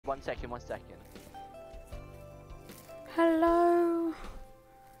1 second, 1 second. Hello.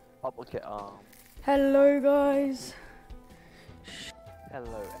 Oh, okay, Hello, guys.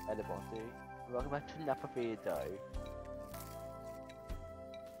 hello everybody. Welcome back to another video.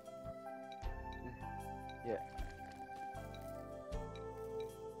 Yeah.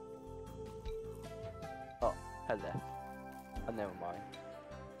 Oh, hello. Oh, never mind.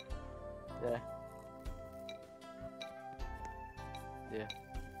 Yeah. Yeah.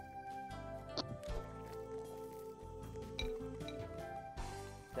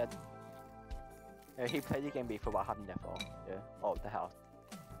 That. He played the game before, but I haven't never. Yeah. Oh, the house.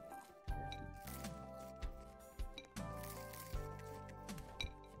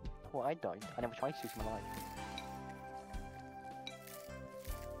 Well, I don't. I never tried sushi in my life.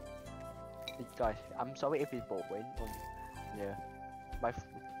 Guys, I'm sorry if it's boring. Yeah.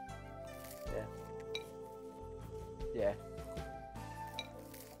 Yeah. Yeah.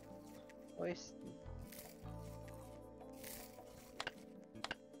 What is...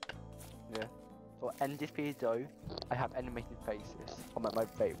 Yeah. So end this video, I have animated faces on my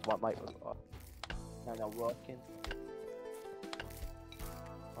face. Now not working.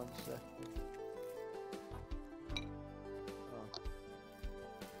 1 second.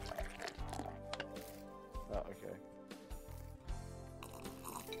 Oh, okay.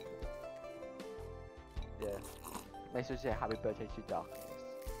 Yeah. Next we'll say happy birthday to Darkness.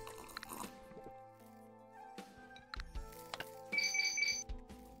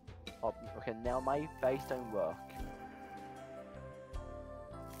 Oh, okay, now my face don't work.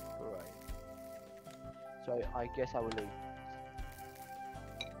 Right. So I guess I will leave.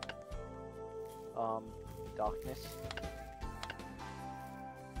 Darkness.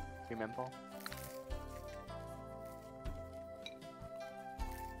 Remember?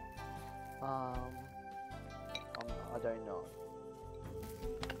 I don't know.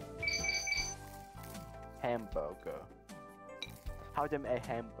 Hamburger. How do I make a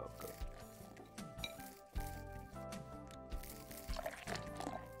hamburger?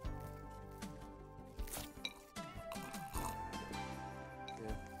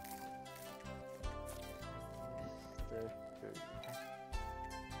 Yeah. The food.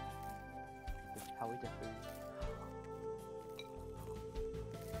 How is the food?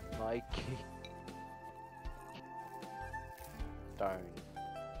 Mikey. Don't.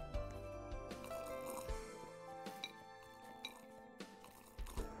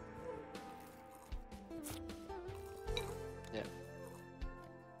 Yeah.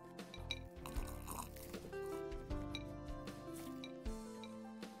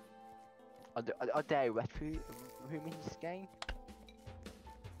 Are there red room in this game?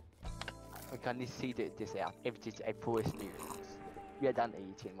 I can see this out. If it's a full experience, we are done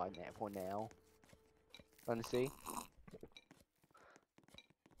eating right now for now. Wanna see?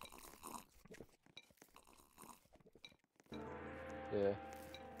 Yeah.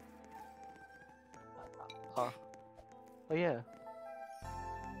 Oh yeah.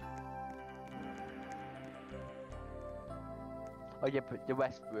 Oh yeah, but the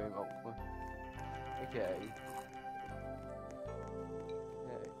west room. Oh, okay.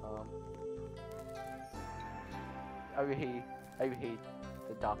 Okay. Over here,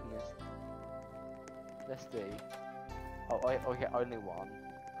 the darkness. Let's see. Oh, okay, only one.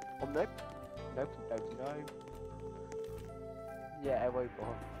 Oh nope, nope, no. Yeah, I won't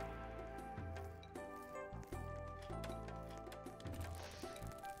bother.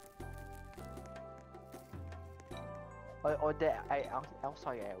 Or the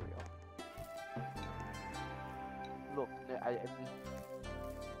outside area. Look,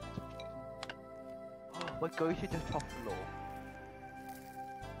 we go to the top floor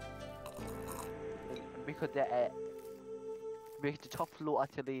because the top floor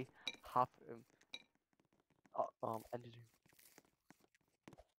actually have energy.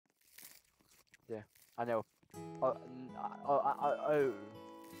 Yeah, I know. Oh, oh.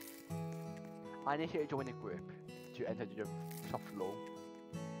 I need to join a group to enter the top floor.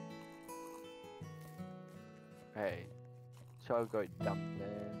 Hey, so I'll go down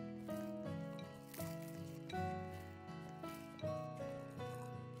there.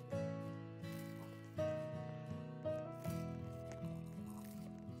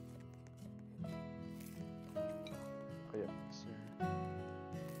 Oh yeah, so.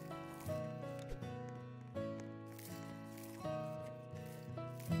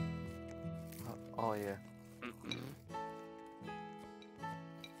 Oh yeah.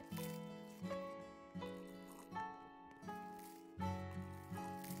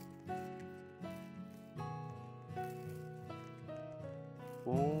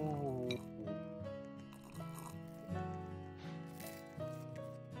 Ooh.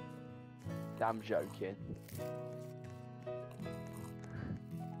 I'm joking.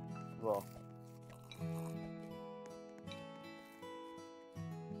 Well.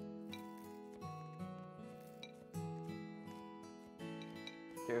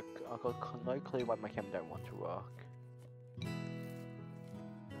 Dude, I've got no clue why my camera don't want to work.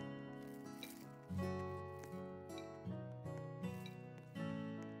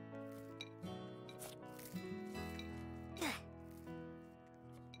 Yeah.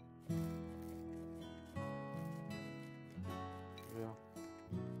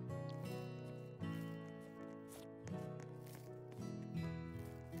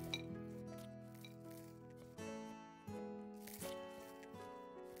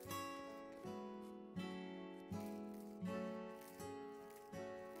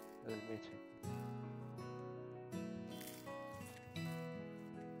 Me too.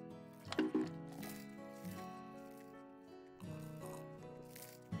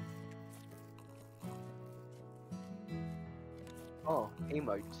 Oh,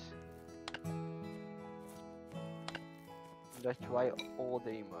 emotes. Let's try all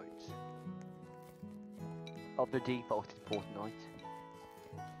the emotes. Of the default is Fortnite.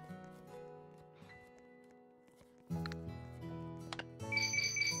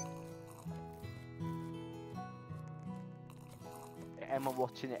 Am I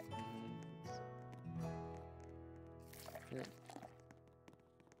watching it? Yeah.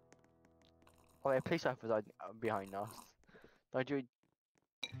 Oh, yeah, police officers are behind us. Don't do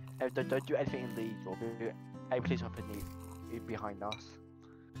don't do anything illegal. A police officer is behind us.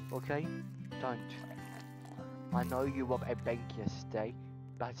 Okay? Don't. I know you rob a bank yesterday,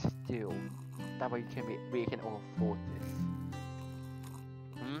 but still, that way we can all afford this.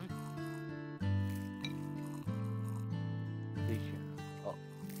 Hmm? Oh,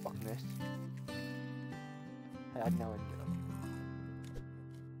 fuck this. Hey, I know it.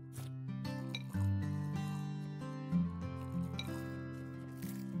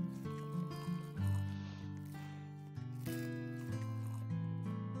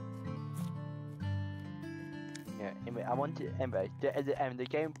 Yeah, anyway, I want to, anyway, the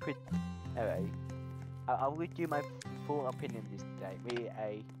game anyway, I will do my full opinion this day. Maybe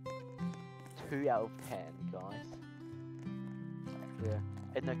a 2 out of 10, guys. Yeah,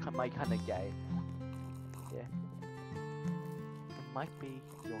 it's not my kind of game. Yeah, it might be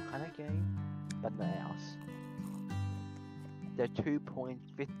your kind of game, but not else. They're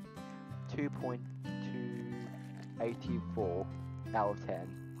 2.84 out of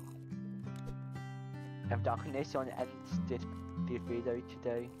 10. Have darkness on ends this video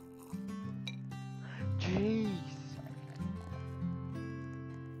today. Jeez!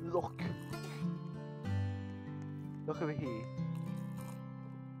 Look! Look over here.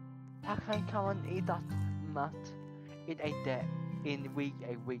 How can someone eat that much in a day, in a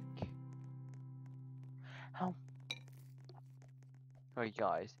week? How? Alright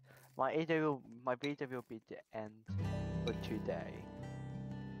guys, my video will be the end for today.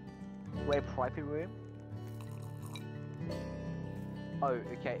 We're a private room. Oh,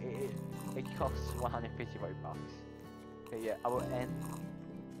 okay. It costs 150 Robux. Okay, yeah. I will end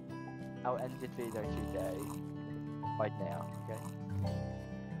this video today. Right now. Okay.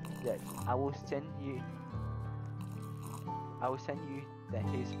 Yes, I will send you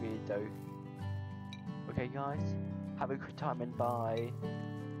his video. Okay, guys. Have a good time and bye.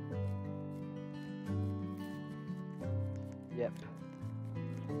 Yep.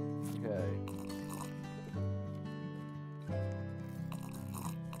 Okay.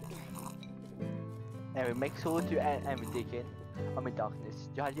 Anyway, make sure to end digging. I'm in darkness.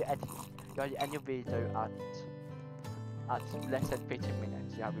 You have to end your video at less than 15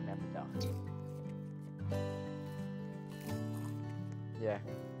 minutes. You have to remember that. Yeah,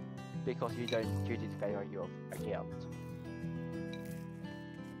 because you don't do this video you're a guilt.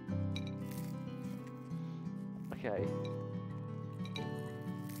 Okay.